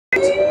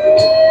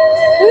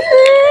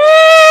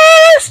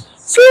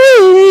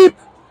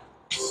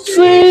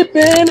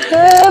sleep in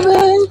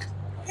heaven,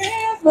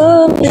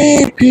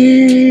 heavenly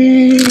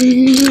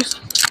peace.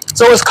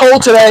 So it's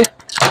cold today,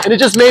 and it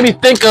just made me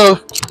think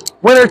of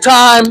winter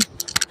time.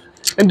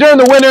 And during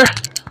the winter,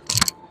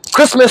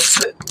 Christmas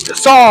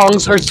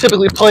songs are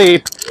typically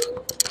played.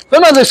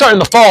 Sometimes they start in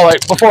the fall,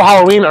 like before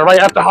Halloween or right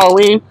after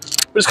Halloween,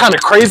 which is kind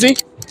of crazy,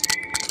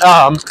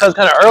 because it's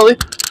kind of early.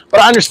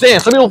 But I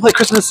understand. Some people play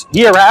Christmas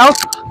year round.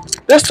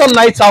 There's some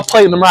nights I'll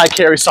play the Mariah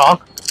Carey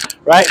song,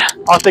 right?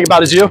 All I Think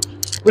About Is You,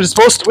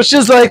 which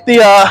is like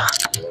the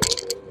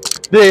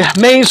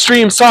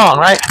mainstream song,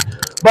 right?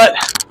 But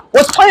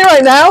what's playing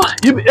right now,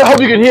 I hope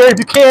you can hear it. If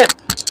you can't,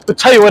 I'll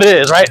tell you what it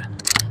is, right?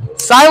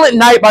 Silent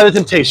Night by the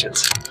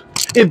Temptations.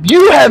 If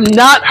you have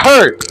not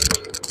heard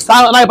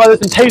Silent Night by the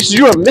Temptations,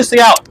 you are missing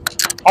out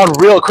on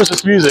real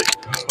Christmas music.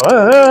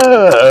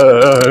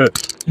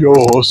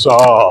 Your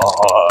side.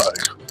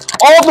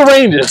 All the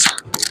ranges.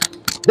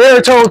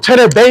 Baritone,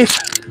 tenor, bass,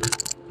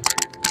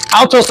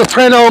 alto,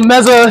 soprano,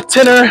 mezzo,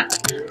 tenor.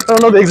 I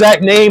don't know the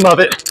exact name of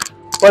it,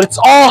 but it's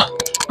all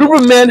a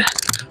group of men. I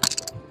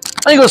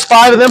think it was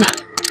 5 of them.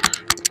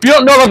 If you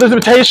don't know about the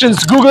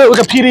Temptations, Google it,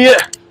 Wikipedia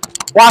it,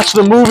 watch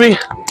the movie.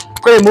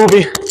 Great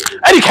movie.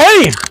 Eddie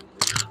Kane.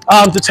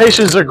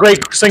 Temptations are a great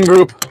sing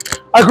group.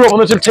 I grew up on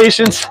the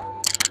Temptations.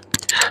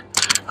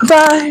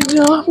 By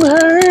your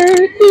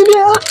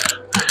Savior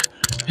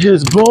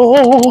is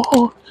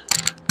born.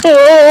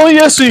 Oh,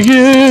 yes, he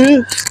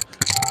is.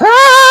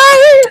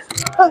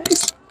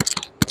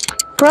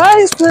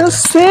 Christ the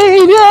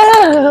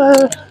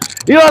Savior.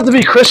 You don't have to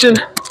be Christian.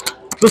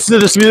 Listen to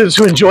this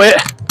music to enjoy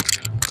it.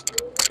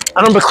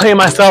 I don't proclaim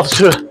myself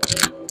to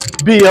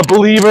be a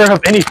believer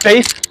of any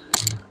faith.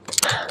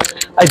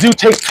 I do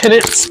take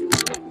tenets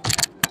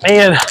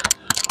and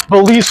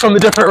beliefs from the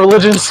different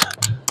religions,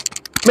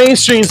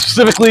 mainstream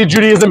specifically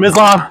Judaism,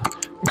 Islam,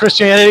 and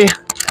Christianity,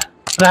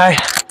 and I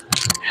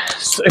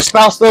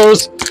espouse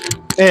those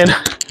and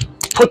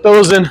put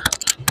those in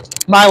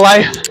my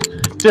life,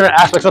 different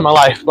aspects of my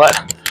life.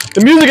 But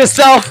the music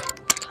itself,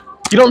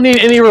 you don't need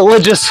any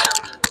religious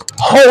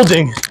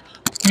holding.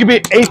 You can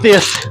be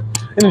atheist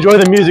and enjoy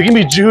the music. You can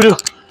be Jew, you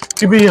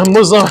can be a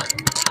Muslim,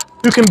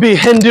 you can be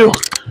Hindu, you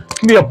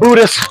can be a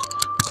Buddhist, you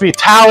can be a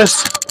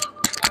Taoist,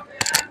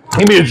 you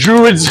can be a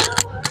Druid, you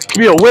can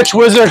be a witch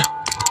wizard.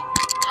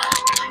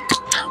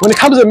 When it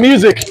comes to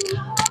music,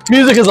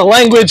 music is a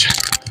language,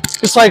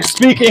 just like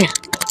speaking,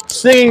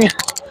 singing,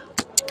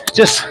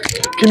 just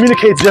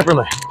communicates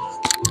differently.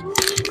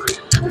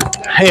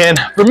 And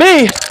for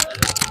me,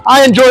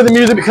 I enjoy the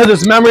music because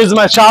it's memories of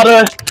my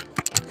childhood,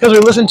 because we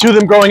listened to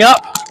them growing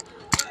up,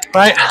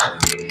 right?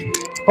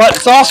 But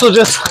it's also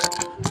just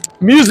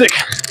music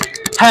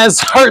has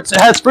hertz, it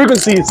has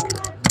frequencies.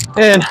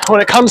 And when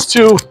it comes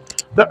to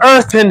the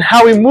earth and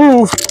how we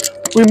move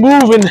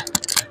in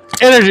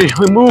energy,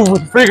 we move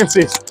with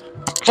frequencies.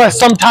 Plus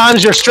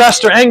sometimes you're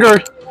stressed or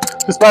angered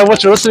just by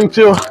what you're listening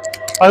to,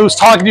 by who's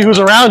talking to you, who's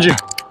around you.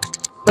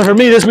 And for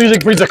me, this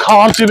music brings a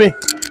calm to me,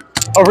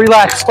 a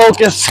relaxed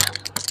focus.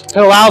 It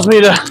allows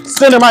me to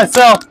center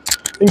myself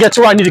and get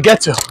to where I need to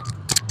get to.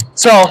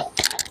 So,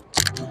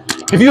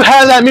 if you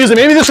have that music,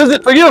 maybe this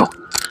isn't for you.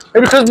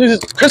 Maybe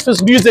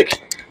Christmas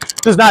music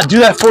does not do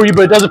that for you,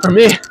 but it does it for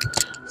me.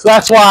 So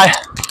that's why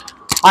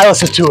I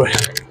listen to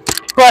it.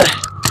 But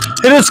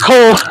it is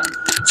cold,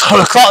 so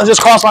the thought that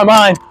just crossed my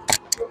mind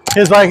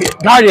is like,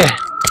 Gardea,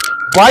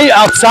 why are you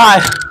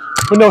outside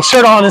with no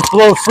shirt on? It's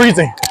below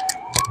freezing.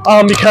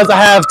 Because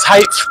I have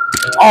tights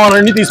on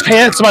underneath these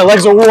pants, so my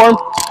legs are warm,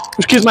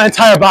 which keeps my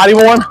entire body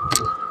warm.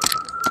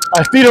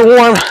 My feet are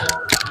warm.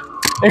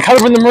 And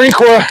coming from the Marine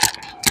Corps,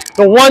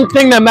 the one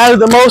thing that matters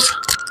the most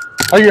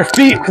are your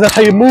feet, because that's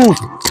how you move.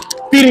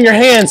 Feet in your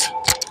hands.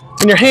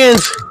 In your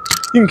hands,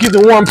 you can keep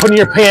them warm, putting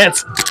your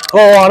pants,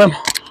 blow on them,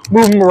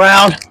 move them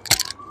around,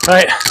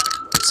 right?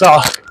 So,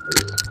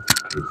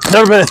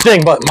 never been a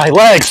thing, but my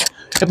legs,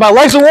 if my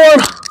legs are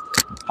warm,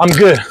 I'm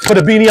good. Put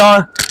a beanie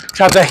on,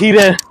 trap that heat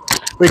in,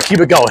 we keep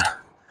it going.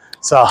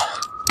 So,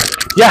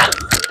 yeah,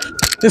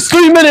 it's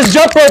 3 minutes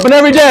jump roping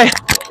every day.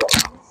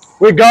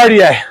 We're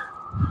Gardea.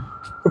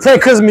 We're playing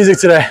Christmas music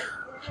today.